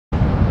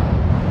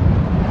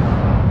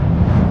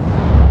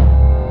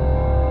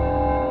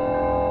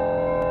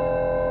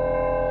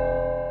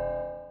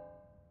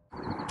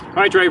All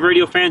right, Drive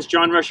Radio fans,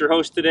 John Rush, your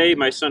host today.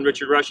 My son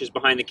Richard Rush is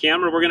behind the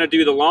camera. We're going to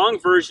do the long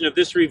version of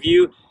this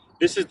review.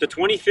 This is the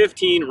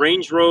 2015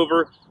 Range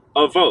Rover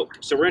Evoque.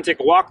 So we're going to take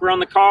a walk around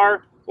the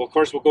car. Well, of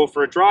course, we'll go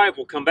for a drive.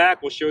 We'll come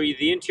back. We'll show you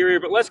the interior.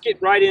 But let's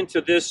get right into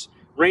this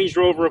Range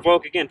Rover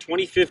Evoque. Again,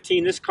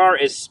 2015. This car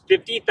is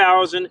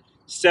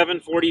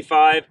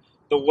 $50,745.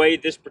 The way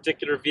this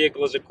particular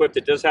vehicle is equipped,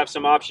 it does have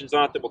some options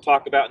on it that we'll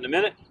talk about in a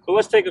minute. But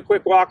let's take a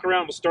quick walk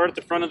around. We'll start at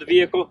the front of the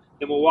vehicle,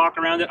 then we'll walk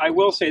around it. I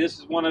will say this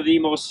is one of the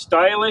most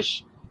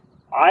stylish,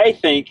 I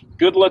think,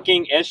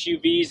 good-looking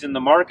SUVs in the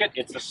market.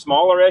 It's a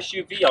smaller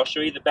SUV. I'll show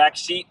you the back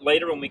seat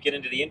later when we get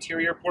into the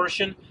interior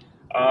portion.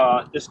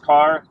 This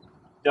car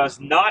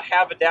does not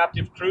have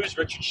adaptive cruise.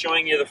 Richard's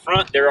showing you the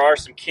front. There are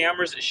some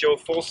cameras that show a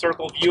full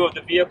circle view of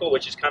the vehicle,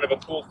 which is kind of a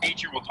cool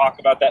feature. We'll talk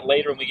about that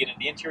later when we get into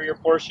the interior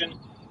portion.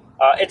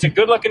 It's a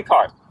good-looking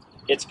car.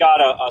 It's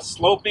got a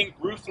sloping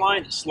roof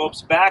line that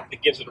slopes back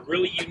that gives it a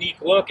really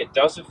unique look. It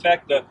does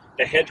affect the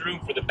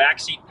headroom for the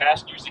backseat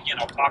passengers. Again,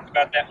 I'll talk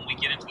about that when we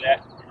get into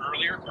that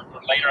earlier, or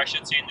later, I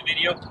should say, in the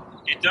video.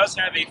 It does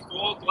have a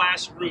full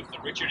glass roof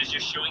that Richard is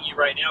just showing you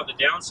right now. The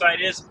downside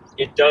is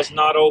it does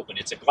not open.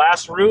 It's a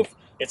glass roof.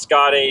 It's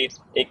got a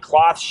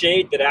cloth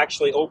shade that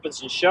actually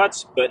opens and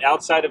shuts, but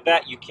outside of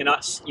that, you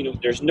cannot,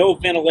 there's no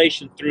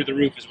ventilation through the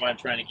roof is what I'm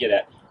trying to get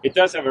at. It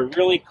does have a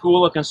really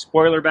cool looking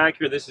spoiler back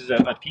here. This is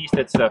a piece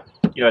that's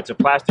it's a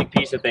plastic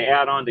piece that they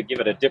add on to give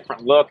it a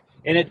different look,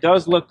 and it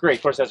does look great.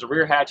 Of course, as a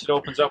rear hatch, it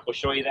opens up. We'll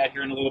show you that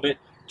here in a little bit.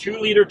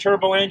 2-liter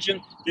turbo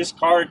engine. This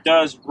car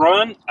does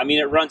run. I mean,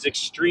 it runs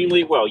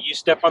extremely well. You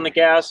step on the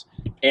gas,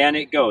 and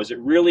it goes. It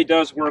really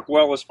does work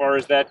well as far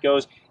as that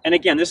goes. And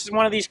again, this is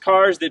one of these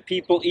cars that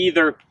people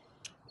either,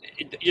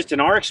 just in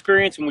our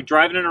experience when we're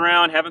driving it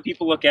around, having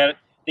people look at it,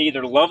 they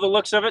either love the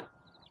looks of it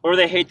or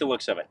they hate the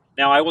looks of it.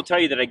 Now, I will tell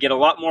you that I get a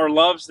lot more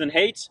loves than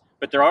hates,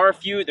 but there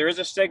is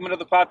a segment of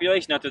the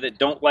population out there that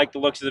don't like the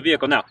looks of the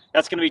vehicle. Now,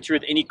 that's going to be true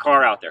with any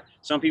car out there.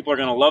 Some people are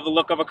going to love the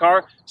look of a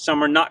car.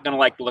 Some are not going to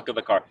like the look of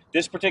the car.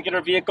 This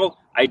particular vehicle,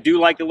 I do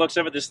like the looks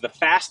of it. This is the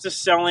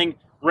fastest selling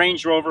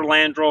Range Rover,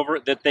 Land Rover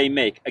that they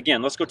make.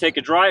 Again, let's go take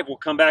a drive. We'll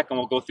come back and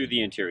we'll go through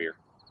the interior.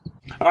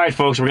 All right,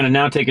 folks, we're going to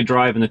now take a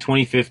drive in the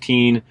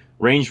 2015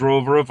 Range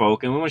Rover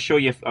Evoque, and we want to show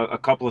you a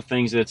couple of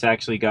things that it's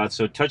actually got.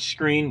 So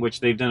touchscreen, which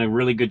they've done a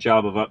really good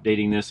job of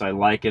updating this. I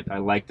like it. I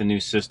like the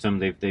new system.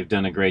 They've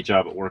done a great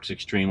job. It works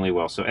extremely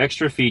well. So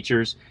extra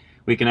features,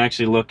 we can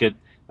actually look at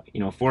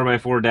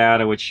 4x4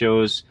 data, which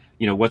shows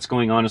what's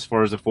going on as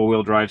far as the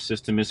four-wheel drive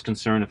system is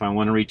concerned. If I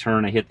want to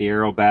return, I hit the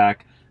arrow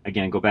back.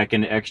 Again, go back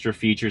into extra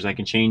features. I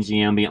can change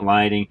the ambient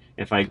lighting.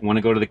 If I want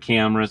to go to the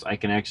cameras, I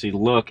can actually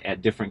look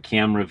at different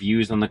camera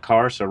views on the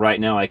car. So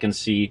right now I can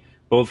see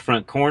both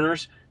front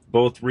corners,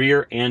 both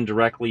rear and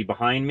directly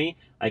behind me.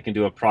 I can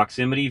do a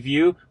proximity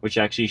view, which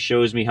actually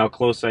shows me how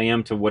close I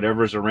am to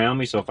whatever's around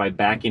me. So if I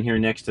back in here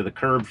next to the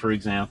curb, for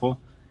example,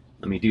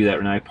 let me do that.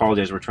 And I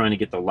apologize, we're trying to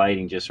get the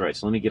lighting just right.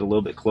 So let me get a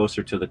little bit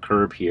closer to the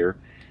curb here,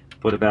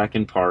 put it back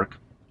in park.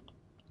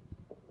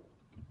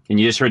 And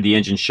you just heard the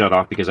engine shut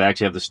off because I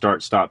actually have the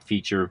start-stop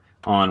feature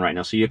on right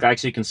now. So you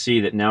actually can see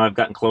that now I've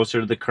gotten closer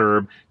to the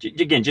curb.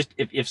 Again, just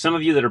if some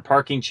of you that are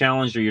parking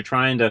challenged or you're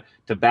trying to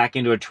back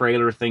into a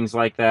trailer, things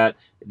like that,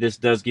 this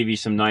does give you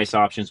some nice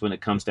options when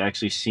it comes to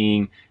actually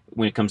seeing,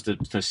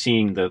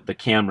 seeing the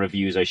camera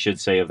views, I should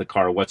say, of the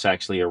car, what's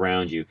actually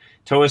around you.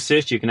 Tow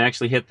assist, you can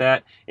actually hit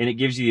that, and it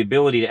gives you the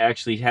ability to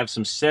actually have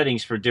some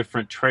settings for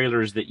different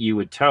trailers that you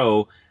would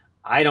tow.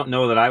 I don't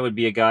know that I would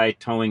be a guy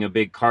towing a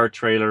big car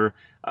trailer.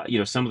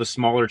 Some of the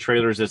smaller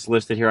trailers that's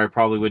listed here I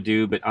probably would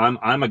do, but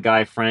I'm a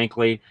guy,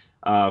 frankly,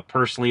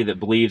 personally, that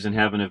believes in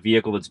having a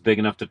vehicle that's big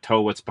enough to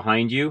tow what's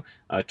behind you.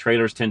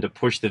 Trailers tend to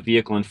push the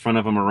vehicle in front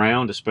of them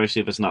around,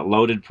 especially if it's not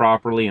loaded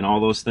properly and all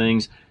those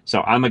things.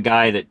 So I'm a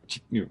guy that,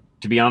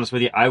 to be honest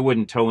with you, I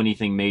wouldn't tow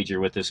anything major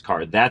with this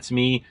car. That's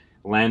me.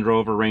 Land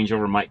Rover, Range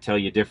Rover might tell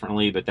you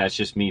differently, but that's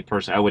just me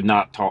personally. I would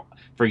not tow,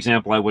 for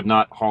example, I would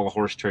not haul a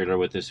horse trailer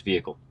with this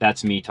vehicle.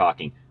 That's me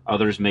talking.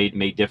 Others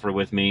may differ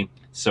with me,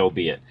 so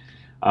be it.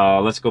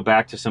 Let's go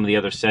back to some of the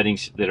other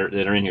settings that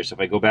are in here. So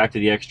if I go back to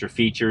the extra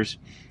features,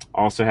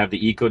 also have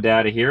the eco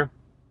data here,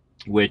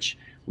 which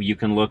you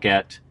can look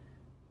at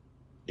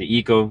the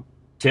eco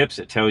tips.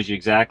 It tells you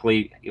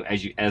exactly,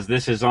 as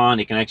this is on,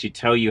 it can actually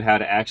tell you how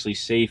to actually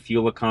save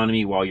fuel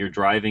economy while you're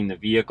driving the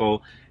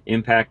vehicle,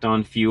 impact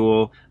on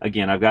fuel.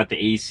 Again, I've got the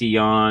AC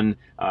on.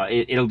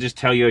 It'll just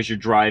tell you as you're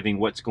driving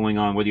what's going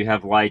on, whether you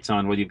have lights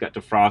on, whether you've got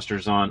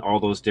defrosters on, all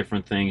those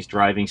different things.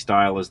 Driving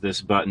style is this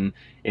button,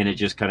 and it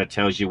just kind of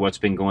tells you what's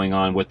been going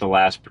on with the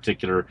last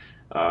particular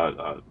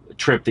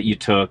trip that you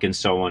took, and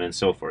so on and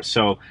so forth.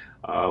 So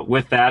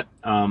with that,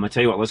 I'll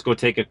tell you what, let's go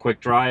take a quick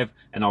drive,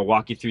 and I'll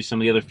walk you through some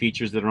of the other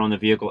features that are on the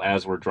vehicle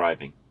as we're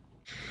driving.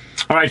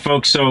 All right,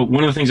 folks, so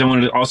one of the things I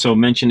wanted to also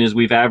mention is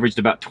we've averaged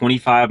about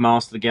 25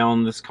 miles to the gallon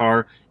in this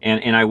car,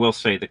 and I will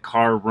say the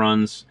car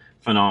runs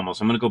phenomenal.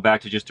 So I'm going to go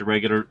back to just a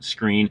regular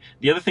screen.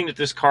 The other thing that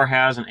this car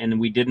has, and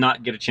we did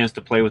not get a chance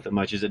to play with it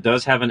much, is it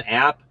does have an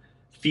app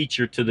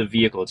feature to the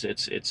vehicle.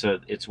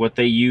 It's what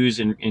they use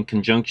in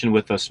conjunction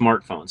with a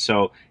smartphone.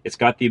 So it's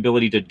got the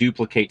ability to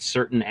duplicate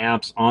certain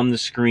apps on the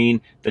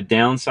screen. The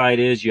downside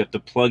is you have to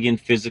plug in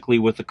physically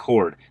with a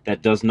cord.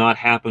 That does not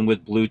happen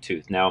with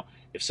Bluetooth. Now,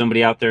 if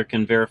somebody out there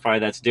can verify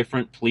that's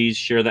different, please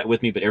share that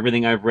with me. But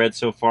everything I've read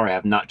so far, I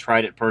have not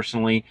tried it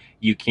personally.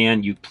 You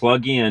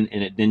plug in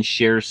and it then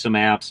shares some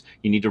apps.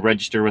 You need to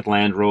register with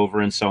Land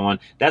Rover and so on.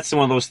 That's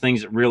one of those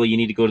things that really you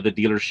need to go to the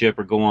dealership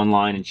or go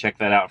online and check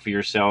that out for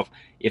yourself.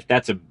 If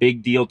that's a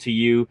big deal to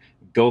you,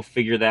 go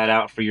figure that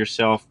out for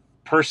yourself.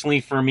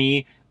 Personally, for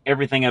me,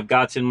 everything I've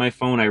got's in my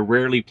phone. I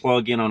rarely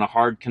plug in on a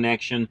hard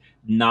connection.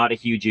 Not a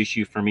huge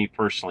issue for me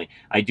personally.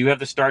 I do have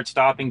the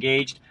start-stop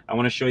engaged. I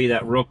want to show you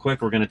that real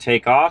quick. We're going to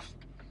take off.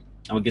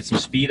 I'll get some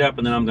speed up,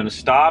 and then I'm going to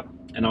stop,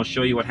 and I'll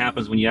show you what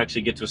happens when you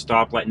actually get to a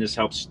stoplight, and this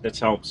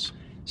helps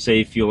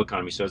save fuel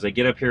economy. So as I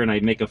get up here and I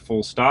make a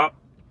full stop,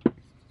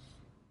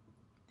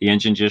 the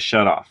engine just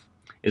shut off.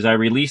 As I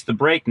release the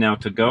brake now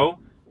to go,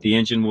 the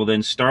engine will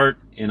then start,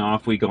 and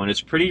off we go. And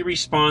it's pretty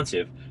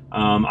responsive.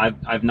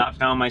 I've not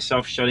found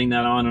myself shutting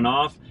that on and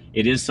off.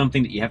 It is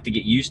something that you have to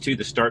get used to.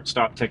 The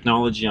start-stop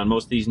technology on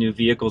most of these new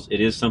vehicles, it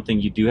is something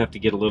you do have to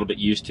get a little bit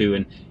used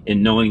to,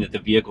 in knowing that the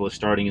vehicle is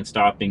starting and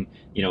stopping,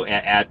 you know,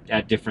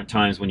 at different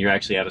times when you're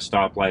actually at a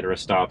stoplight or a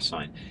stop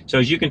sign. So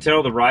as you can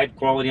tell, the ride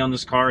quality on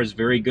this car is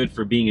very good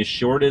for being as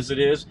short as it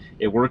is.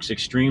 It works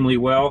extremely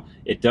well.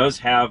 It does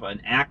have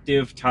an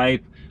active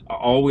type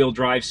all-wheel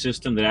drive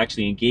system that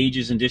actually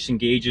engages and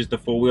disengages the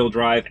full-wheel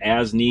drive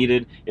as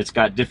needed. It's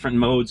got different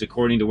modes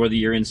according to whether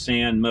you're in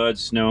sand, mud,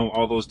 snow,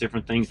 all those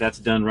different things. That's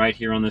done right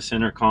here on the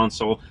center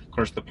console. Of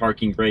course, the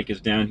parking brake is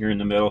down here in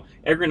the middle.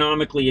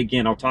 Ergonomically,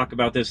 again, I'll talk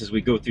about this as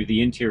we go through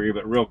the interior,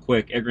 but real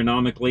quick,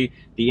 ergonomically,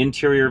 the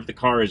interior of the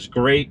car is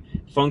great,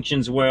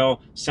 functions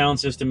well,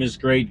 sound system is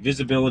great,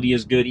 visibility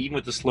is good. Even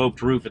with the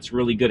sloped roof, it's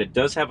really good. It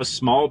does have a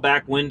small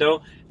back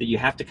window that you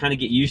have to kind of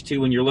get used to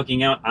when you're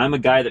looking out. I'm a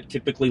guy that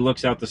typically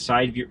looks out the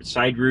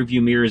side rear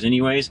view mirrors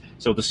anyways,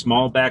 so the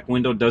small back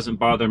window doesn't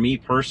bother me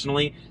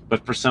personally,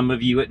 but for some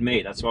of you it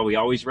may. That's why we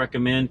always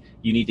recommend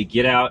you need to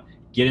get out,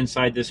 get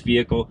inside this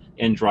vehicle,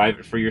 and drive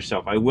it for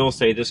yourself. I will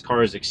say this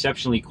car is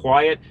exceptionally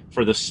quiet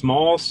for the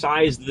small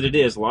size that it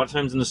is. A lot of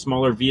times in the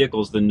smaller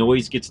vehicles, the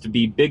noise gets to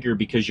be bigger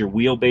because your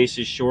wheelbase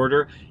is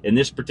shorter. In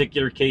this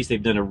particular case,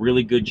 they've done a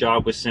really good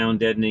job with sound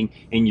deadening,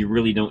 and you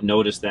really don't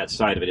notice that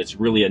side of it. It's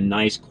really a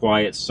nice,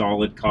 quiet,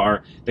 solid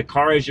car. The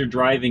car, as you're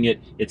driving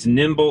it, it's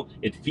nimble,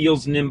 it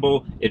feels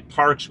nimble, it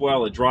parks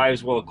well, it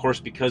drives well. Of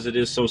course, because it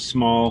is so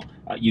small,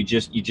 you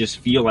just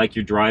feel like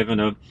you're driving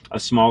a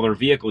smaller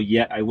vehicle.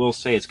 Yet I will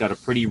say it's got a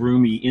pretty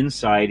roomy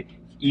inside.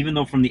 Even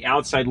though from the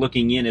outside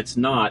looking in it's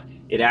not,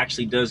 it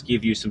actually does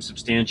give you some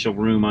substantial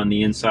room on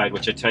the inside,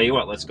 which I tell you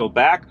what, let's go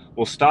back,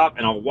 we'll stop,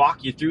 and I'll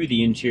walk you through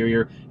the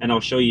interior, and I'll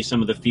show you some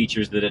of the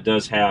features that it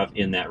does have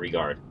in that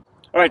regard.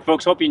 All right,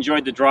 folks, hope you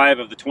enjoyed the drive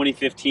of the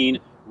 2015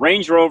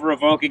 Range Rover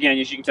Evoque. Again,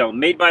 as you can tell,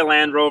 made by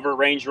Land Rover,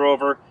 Range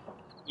Rover.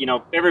 You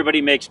know,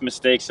 everybody makes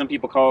mistakes. Some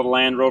people call it a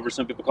Land Rover,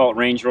 some people call it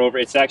Range Rover.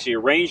 It's actually a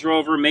Range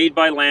Rover made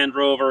by Land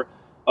Rover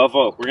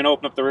Evoque. We're going to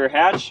open up the rear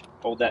hatch,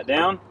 hold that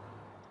down.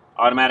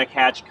 Automatic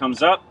hatch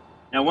comes up.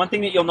 Now, one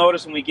thing that you'll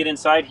notice when we get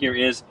inside here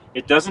is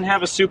it doesn't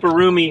have a super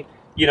roomy,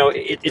 you know,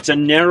 it's a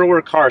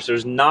narrower car, so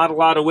there's not a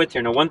lot of width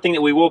here. Now, one thing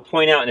that we will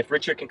point out, and if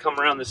Richard can come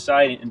around the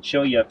side and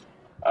show you,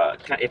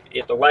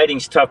 if the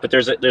lighting's tough, but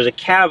there's a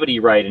cavity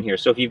right in here.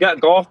 So if you've got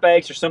golf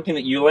bags or something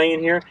that you lay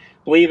in here,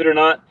 believe it or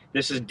not,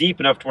 this is deep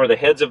enough to where the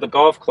heads of the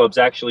golf clubs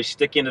actually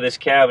stick into this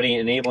cavity,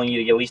 enabling you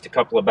to get at least a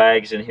couple of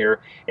bags in here.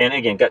 And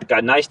again, got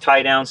a nice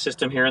tie-down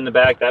system here in the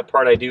back. That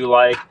part I do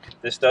like.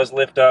 This does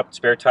lift up.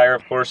 Spare tire,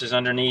 of course, is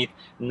underneath.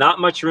 Not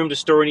much room to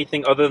store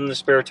anything other than the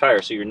spare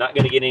tire, so you're not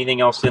going to get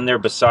anything else in there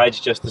besides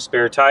just the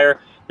spare tire.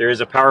 There is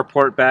a power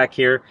port back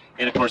here,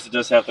 and of course it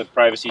does have the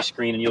privacy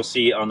screen, and you'll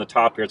see on the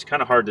top here, it's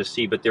kind of hard to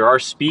see, but there are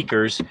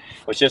speakers,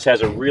 which just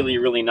has a really,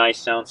 really nice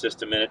sound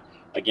system in it.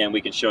 Again,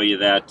 we can show you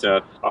that.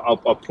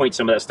 I'll point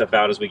some of that stuff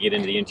out as we get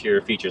into the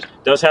interior features.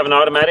 It does have an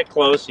automatic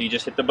close, so you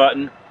just hit the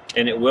button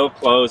and it will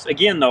close.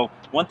 Again, though,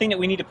 one thing that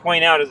we need to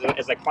point out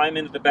as I climb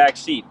into the back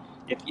seat,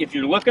 if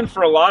you're looking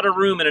for a lot of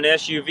room in an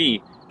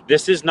SUV,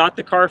 this is not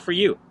the car for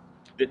you.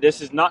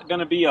 This is not going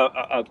to be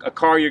a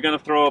car you're going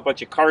to throw a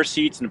bunch of car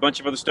seats and a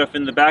bunch of other stuff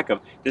in the back of.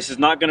 This is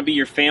not going to be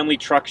your family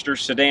truckster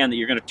sedan that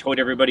you're going to tote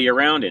everybody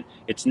around in.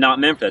 It's not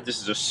meant for that.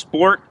 This is a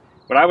sport,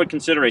 what I would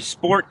consider a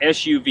sport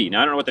SUV.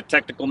 Now, I don't know what the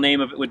technical name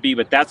of it would be,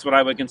 but that's what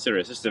I would consider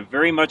it. This is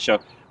very much a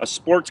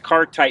sports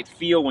car type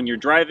feel when you're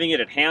driving it.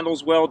 It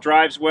handles well,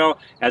 drives well,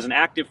 has an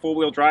active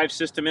four-wheel drive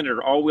system in it,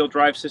 or all-wheel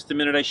drive system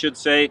in it, I should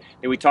say,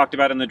 that we talked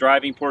about in the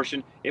driving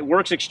portion. It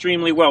works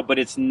extremely well, but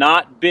it's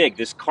not big.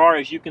 This car,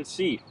 as you can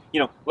see, you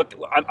know, look,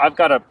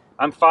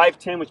 I'm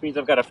 5'10", which means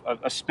I've got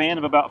a span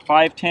of about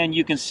 5'10".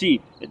 You can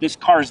see that this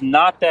car is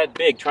not that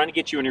big. Trying to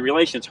get you any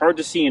relation, it's hard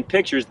to see in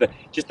pictures.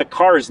 Just the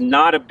car is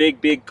not a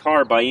big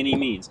car by any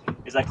means.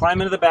 As I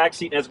climb into the back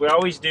seat, as we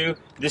always do,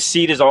 this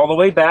seat is all the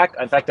way back.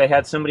 In fact, I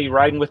had somebody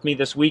riding with me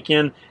this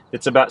weekend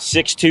that's about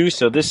 6'2",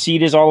 so this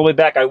seat is all the way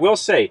back. I will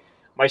say,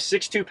 my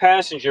 6'2"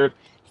 passenger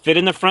fit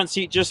in the front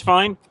seat just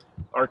fine.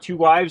 Our two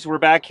wives were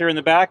back here in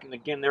the back, and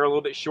again, they're a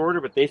little bit shorter,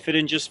 but they fit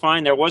in just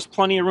fine. There was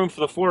plenty of room for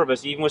the four of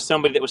us, even with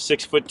somebody that was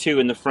 6'2"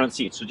 in the front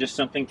seat. So just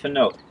something to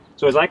note.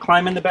 So as I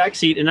climb in the back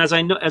seat, and as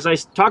I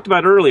talked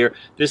about earlier,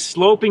 this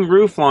sloping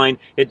roof line,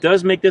 it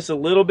does make this a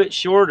little bit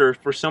shorter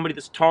for somebody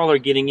that's taller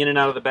getting in and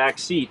out of the back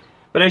seat.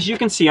 But as you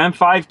can see, I'm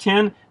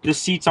 5'10". This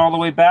seat's all the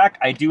way back.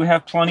 I do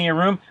have plenty of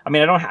room. I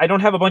mean, I don't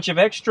have a bunch of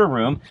extra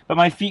room, but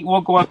my feet will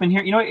go up in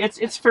here. You know,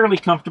 it's fairly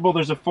comfortable.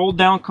 There's a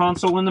fold-down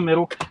console in the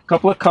middle, a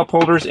couple of cup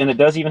holders, and it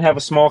does even have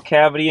a small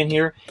cavity in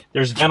here.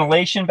 There's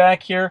ventilation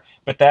back here,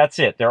 but that's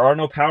it. There are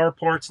no power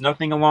ports,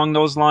 nothing along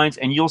those lines.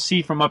 And you'll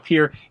see from up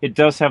here, it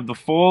does have the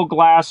full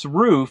glass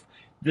roof.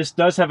 This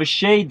does have a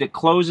shade that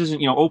closes and,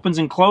 you know, opens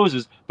and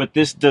closes, but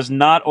this does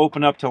not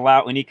open up to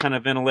allow any kind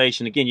of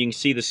ventilation. Again, you can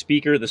see the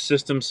speaker, the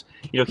systems,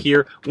 you know,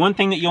 here. One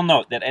thing that you'll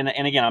note that, and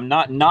again, I'm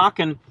not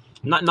knocking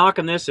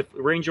this. If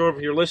Range Rover,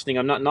 if you're listening,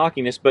 I'm not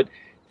knocking this, but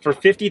for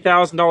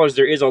 $50,000,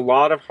 there is a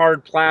lot of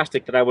hard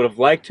plastic that I would have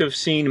liked to have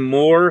seen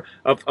more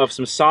of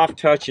some soft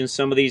touch in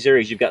some of these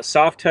areas. You've got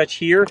soft touch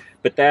here,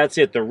 but that's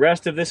it. The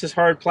rest of this is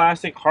hard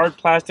plastic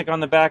on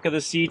the back of the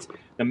seats,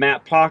 the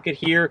matte pocket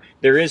here.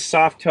 There is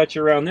soft touch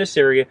around this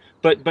area,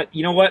 but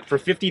you know what? For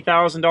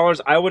 $50,000,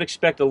 I would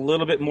expect a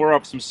little bit more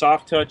of some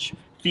soft touch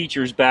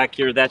features back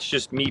here. That's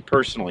just me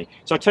personally.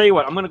 So I'll tell you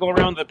what, I'm going to go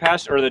around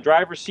the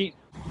driver's seat.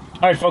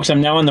 All right, folks, I'm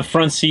now in the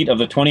front seat of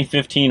the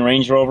 2015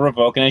 Range Rover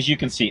Evoque, and as you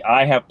can see,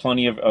 I have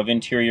plenty of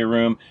interior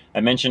room. I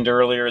mentioned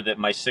earlier that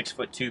my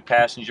 6'2"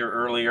 passenger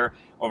earlier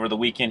over the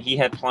weekend, he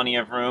had plenty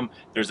of room.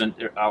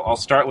 I'll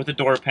start with the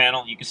door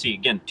panel. You can see,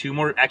 again,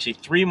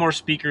 three more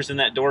speakers in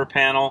that door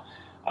panel.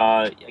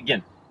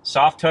 Again,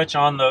 soft touch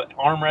on the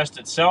armrest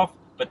itself,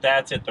 but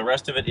that's it. The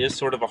rest of it is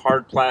sort of a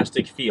hard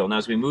plastic feel. Now,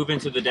 as we move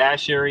into the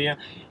dash area,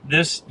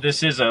 this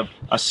is a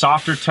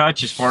softer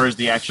touch as far as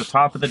the actual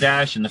top of the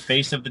dash and the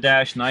face of the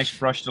dash. Nice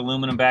brushed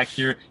aluminum back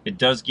here. It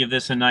does give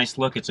this a nice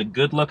look. It's a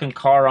good-looking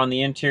car on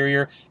the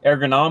interior.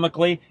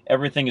 Ergonomically,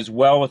 everything is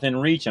well within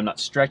reach. I'm not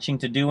stretching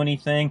to do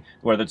anything,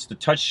 whether it's the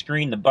touch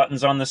screen, the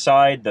buttons on the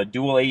side, the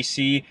dual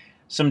AC.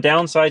 Some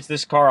downsides to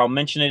this car, I'll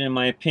mention it in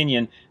my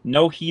opinion: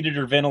 no heated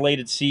or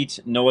ventilated seats,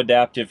 no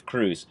adaptive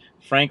cruise.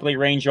 Frankly,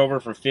 Range Rover,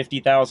 for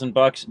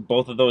 $50,000,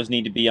 both of those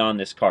need to be on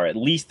this car. At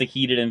least the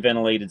heated and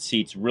ventilated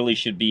seats really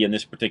should be in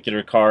this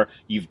particular car.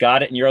 You've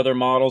got it in your other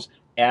models.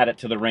 Add it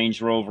to the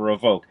Range Rover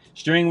Evoque.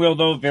 Steering wheel,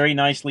 though, very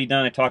nicely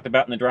done. I talked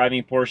about in the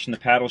driving portion, the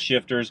paddle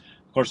shifters.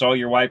 Of course, all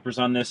your wipers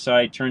on this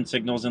side, turn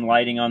signals and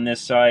lighting on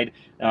this side.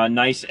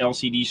 Nice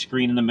LCD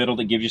screen in the middle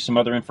that gives you some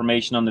other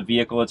information on the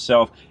vehicle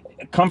itself.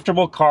 A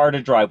comfortable car to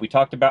drive. We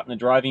talked about in the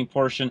driving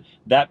portion,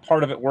 that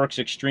part of it works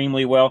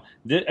extremely well.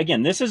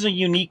 Again, this is a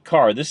unique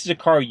car. This is a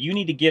car you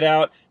need to get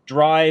out,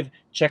 drive,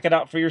 check it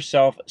out for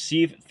yourself,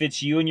 see if it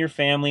fits you and your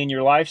family and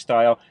your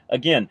lifestyle.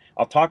 Again,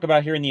 I'll talk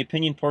about here in the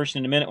opinion portion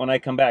in a minute when I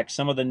come back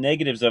some of the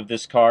negatives of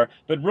this car,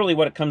 but really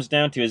what it comes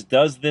down to is,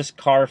 does this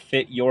car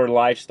fit your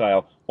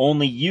lifestyle?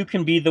 Only you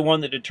can be the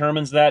one that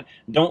determines that.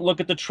 Don't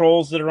look at the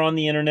trolls that are on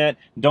the internet.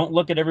 Don't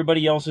look at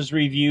everybody else's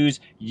reviews.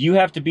 You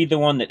have to be the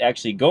one that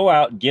actually go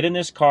out, get in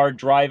this car,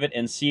 drive it,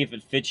 and see if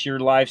it fits your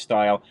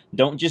lifestyle.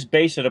 Don't just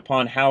base it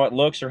upon how it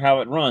looks or how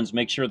it runs.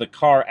 Make sure the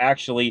car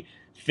actually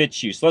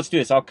fits you. So let's do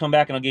this. I'll come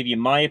back and I'll give you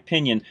my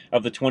opinion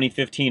of the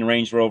 2015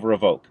 Range Rover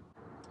Evoque.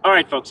 All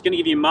right, folks, going to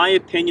give you my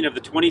opinion of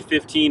the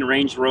 2015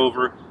 Range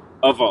Rover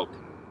Evoque.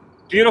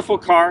 Beautiful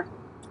car.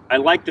 I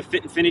like the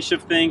fit and finish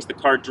of things. The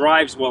car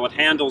drives well. It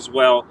handles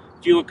well.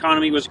 Fuel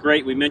economy was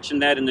great. We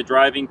mentioned that in the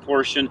driving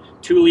portion.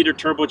 2-liter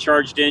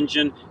turbocharged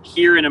engine.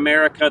 Here in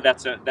America,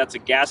 that's a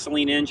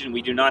gasoline engine.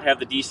 We do not have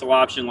the diesel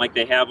option like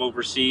they have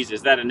overseas.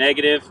 Is that a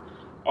negative?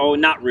 Oh,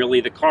 not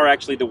really. The car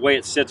actually, the way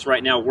it sits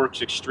right now,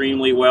 works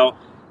extremely well.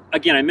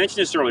 Again, I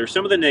mentioned this earlier,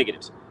 some of the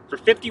negatives. For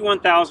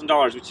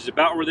 $51,000, which is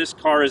about where this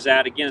car is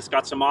at, again, it's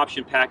got some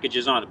option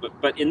packages on it.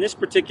 But in this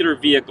particular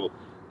vehicle,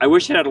 I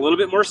wish it had a little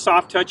bit more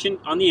soft touching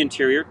on the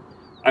interior.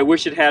 I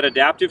wish it had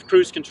adaptive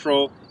cruise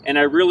control, and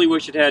I really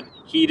wish it had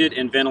heated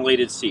and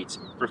ventilated seats.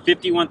 For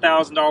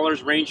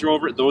 $51,000 Range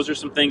Rover, those are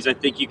some things I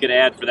think you could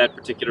add for that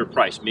particular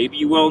price. Maybe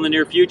you will in the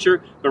near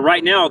future, but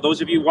right now,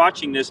 those of you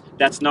watching this,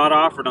 that's not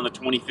offered on the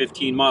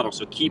 2015 model.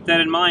 So keep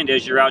that in mind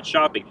as you're out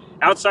shopping.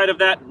 Outside of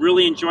that,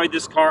 really enjoyed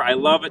this car. I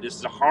love it. This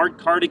is a hard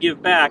car to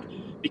give back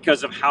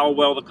because of how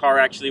well the car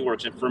actually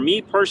works. And for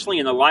me personally,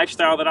 in the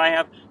lifestyle that I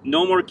have,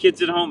 no more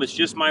kids at home, it's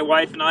just my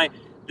wife and I.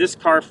 This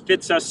car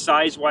fits us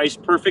size-wise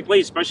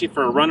perfectly, especially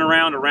for a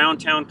runaround,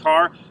 around-town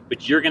car,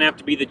 but you're going to have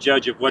to be the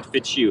judge of what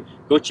fits you.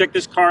 Go check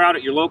this car out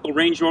at your local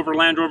Range Rover,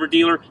 Land Rover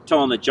dealer. Tell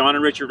them that John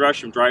and Richard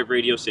Rush from Drive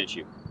Radio sent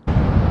you.